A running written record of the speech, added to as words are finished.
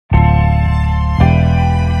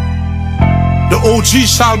OG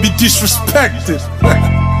shall be disrespected.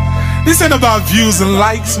 This ain't about views and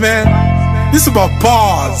likes, man. This about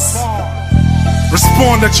bars.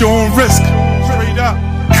 Respond at your own risk. Straight up.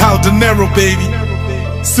 Denero, baby.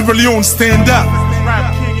 Leone, stand up.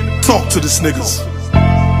 Talk to this niggas.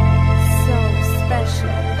 So special.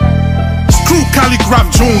 Screw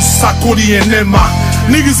Calligraph Jones, Sarkozy and Emma.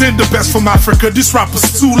 Niggas ain't the best from Africa, this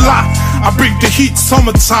rapper's too loud. I bring the heat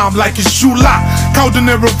summertime like it's July.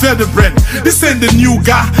 Denero veteran, this ain't the new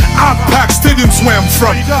guy. I pack stadiums where I'm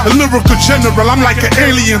from. A lyrical general, I'm like an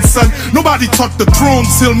alien, son. Nobody took the throne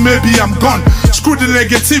till maybe I'm gone. Screw the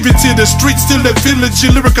negativity, the streets still the village.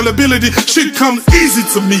 Lyrical ability, shit comes easy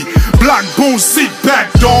to me. Black bones, sit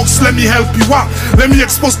back, dogs, let me help you out. Let me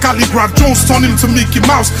expose Calligraph Jones, turn him to Mickey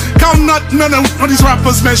Mouse. Count not none of these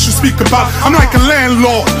rappers man should speak about. I'm like a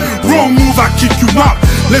landlord, wrong move, I kick you out.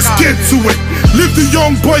 Let's get to it. Leave the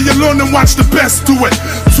young boy alone and watch the best do it.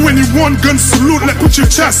 21 gun salute, let put your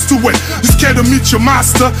chest to it. You scared to meet your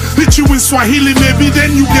master? Hit you in Swahili maybe,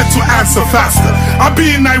 then you get to answer faster. I'll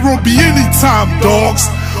be in Nairobi anytime, dogs.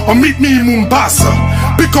 Or meet me in Mombasa.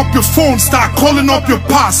 Pick up your phone, start calling up your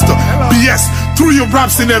pastor. BS, through your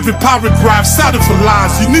raps in every paragraph. Started for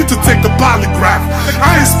lies, you need to take a polygraph.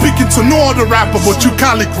 I ain't speaking to no other rapper but you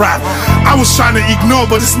Calligraph. I was trying to ignore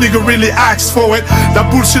but this nigga really asked for it. That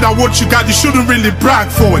bullshit I what you got, you shouldn't really brag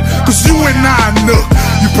for it. Cause you and I know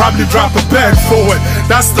you probably drop a bag for it.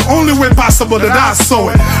 That's the only way possible that I saw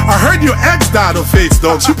it. I heard your ex died of AIDS,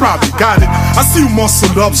 dogs, you probably got it. I see you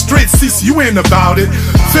muscled up, straight sis, you ain't about it.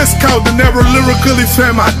 Fist Denero, lyrically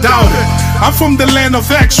fam, I doubt it. I'm from the land of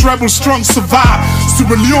X, rebel strong survive.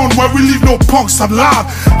 Leone, where we leave no punks alive.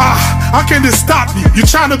 How can they stop me? You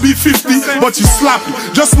tryna be 50, but you sloppy.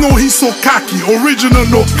 Just know he's so cocky, original,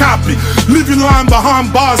 no copy. Living line behind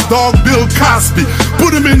bars, dog, Bill Cosby.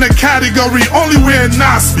 Put him in the category, only wearing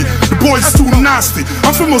nasty. The boy's too nasty.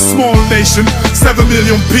 I'm from a small nation, 7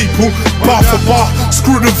 million people. Bar for bar,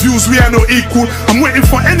 screw the views, we ain't no equal. I'm waiting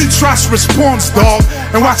for any trash response, dog,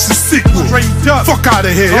 and watch the sequel. Fuck out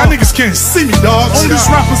of here, y'all niggas can't see me, dog. All these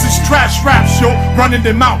rappers is trash raps, yo, running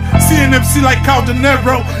them out. CNMC like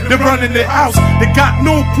Denero, they're running their house. They got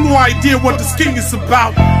no clue idea what this king is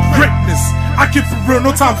about. Greatness, I keep it real,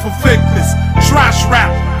 no time for fakeness. Trash rap,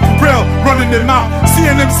 real, running them out.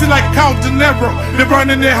 CNMC like Denero, they're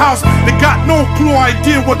running their house. They got no clue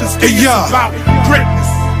idea what this king is about. Greatness,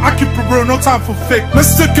 I keep it real, no time for fake.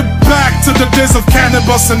 Let's take it back to the days of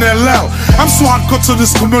cannabis and LL. I'm so hardcore to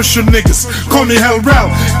this commercial niggas, call me Hell Rel.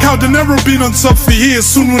 Denero been on top for years,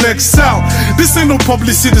 soon will excel. This ain't no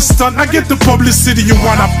publicity stunt, I get the publicity you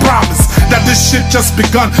want, I promise. That this shit just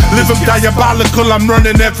begun, live I'm diabolical, I'm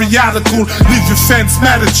running every article. Leave your fans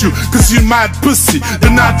mad at you, cause you mad pussy.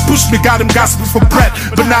 Do not push me, got him gasping for bread,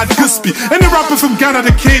 but not Guspy. Any rapper from Ghana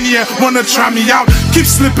to Kenya wanna try me out. Keep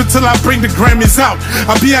slipping till I bring the Grammys out.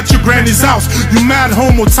 I'll be at your granny's house. You mad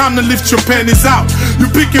homo, time to lift your panties out. You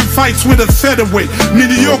picking fights with a featherweight.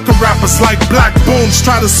 Mediocre rappers like Black Bones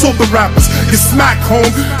try to sober rappers. You smack home,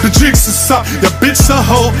 the jigs is up. Your bitch a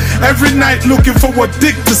hoe. Every night looking for what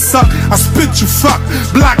dick to suck. I spit you fuck.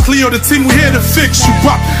 Black Leo, the team we here to fix you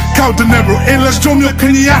up. Denero, and let's join your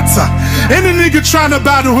Kenyatta. Any nigga trying to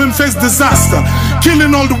battle him face disaster.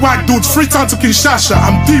 Killing all the white dudes, free time to Kinshasa.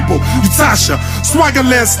 I'm Debo, you Tasha.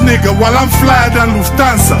 Swaggerless nigga while I'm flyer than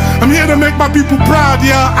Lufthansa. I'm here to make my people proud,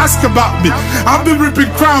 yeah, ask about me. I've been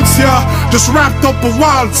ripping crowns, yeah, just wrapped up a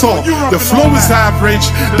wild talk. The flow is average,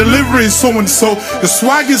 delivery is so-and-so. The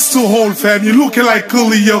swag is too whole, fam, you looking like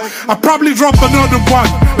Coolio. I probably drop another one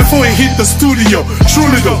before he hit the studio.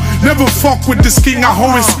 Truly though, never fuck with this king, I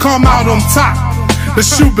always come out on top. The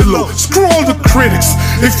shoe below, screw all the critics.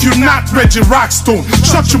 If you're not Reggie Rockstone,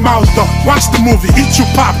 shut your mouth up, watch the movie, eat your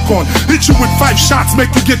popcorn. Hit you with 5 shots,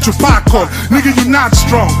 make you get your popcorn. Nigga, you not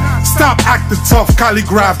strong, stop acting tough.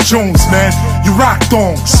 Calligraph Jones, man, you rock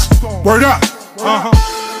dongs. Word up,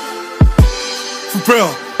 for real,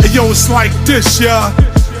 hey yo, it's like this, yeah.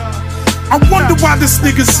 I wonder why these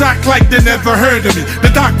niggas act like they never heard of me. The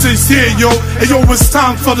doctor is here, yo, hey yo, it's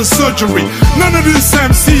time for the surgery. None of these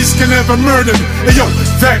MCs can ever murder me. Hey yo,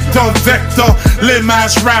 Vector, lame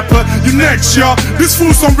ass rapper, you next, y'all. These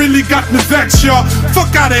fools don't really got me vexed, y'all.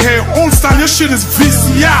 Fuck out of here, old style, your shit is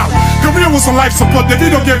VCR. Career was on life support, the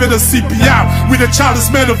video gave it a CPR. With the childish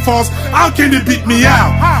metaphors, how can they beat me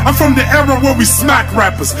out? I'm from the era where we smack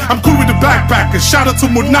rappers. I'm cool with the backpackers, shout out to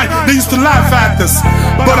Midnight, they used to laugh at us.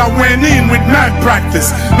 But I went in with mad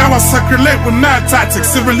practice. Now I circulate with mad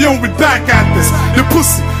tactics. Leone with back at this. The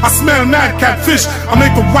pussy, I smell mad catfish. I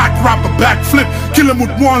make a whack rapper backflip, kill him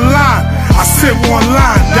with one line. I said one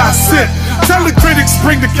line, that's it. Tell the critics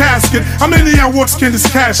bring the casket. How many awards can this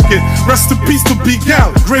cash get? Rest in peace to Big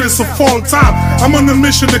Al, greatest of all time. I'm on a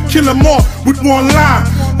mission to kill them all with one line.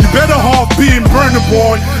 You better half being burner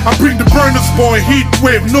boy. I bring the burners boy, heat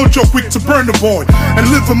wave, no joke, quick to burn the boy. And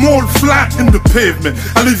leave them all flat in the pavement.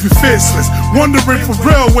 I leave you faceless, wondering for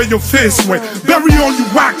real where your face went. Bury all you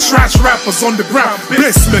whack trash rappers on the ground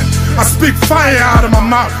basement. I spit fire out of my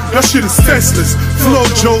mouth, that shit is tasteless. Flow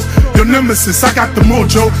Joe, your nemesis, I got the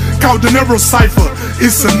mojo. Denero cipher,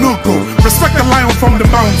 it's a no-go. Respect the lion from the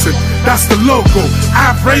mountain, that's the logo.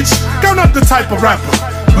 Average, you're not the type of rapper.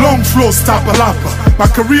 Long flow, stop a lapper. My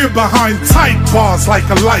career behind tight bars like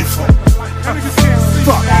a lifer.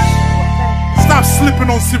 Fuck. Stop slipping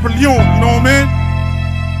on Leone, you know what I mean?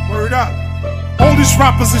 Word up. All these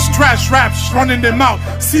rappers is trash raps, running their mouth.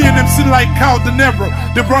 Seeing them sit like Denero,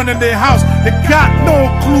 they running their house. They got no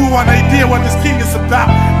clue or idea what this king is about.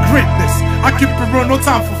 Greatness, I keep it real, no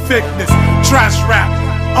time for fakeness. Trash rap,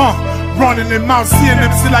 running their mouth. Seeing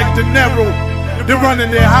them sit like Denero, they running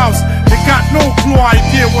their house. They got no clue or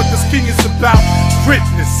idea what this king is about.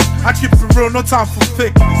 Greatness, I keep it real, no time for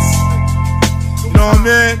fakeness. You know what I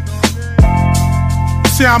mean?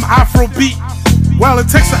 Say I'm Afrobeat. Well, it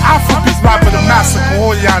takes an Afrobeat rapper to massacre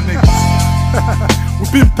all y'all niggas.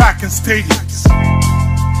 We've been back in stadiums.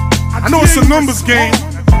 I know it's a numbers game.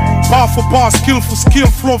 Bar for bar, skill for skill,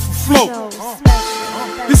 flow for flow.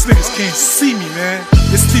 These niggas can't see me, man.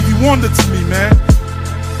 It's Stevie Wonder to me, man.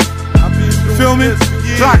 Feel me?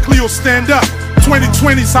 Black Leo, stand up.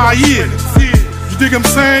 2020's our year. You dig what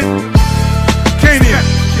I'm saying? Kenya,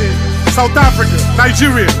 South Africa,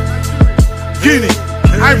 Nigeria, Guinea,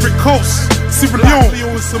 Ivory Coast, Sierra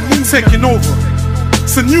Leone, taking over.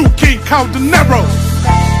 It's a new king, Denero.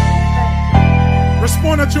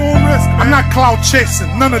 Respond at your own risk. I'm not cloud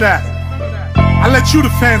chasing, none of that. I let you, the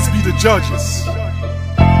fans, be the judges.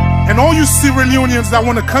 And all you Sierra Leoneans that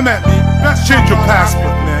want to come at me, change your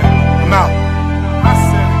passport, man. I'm out.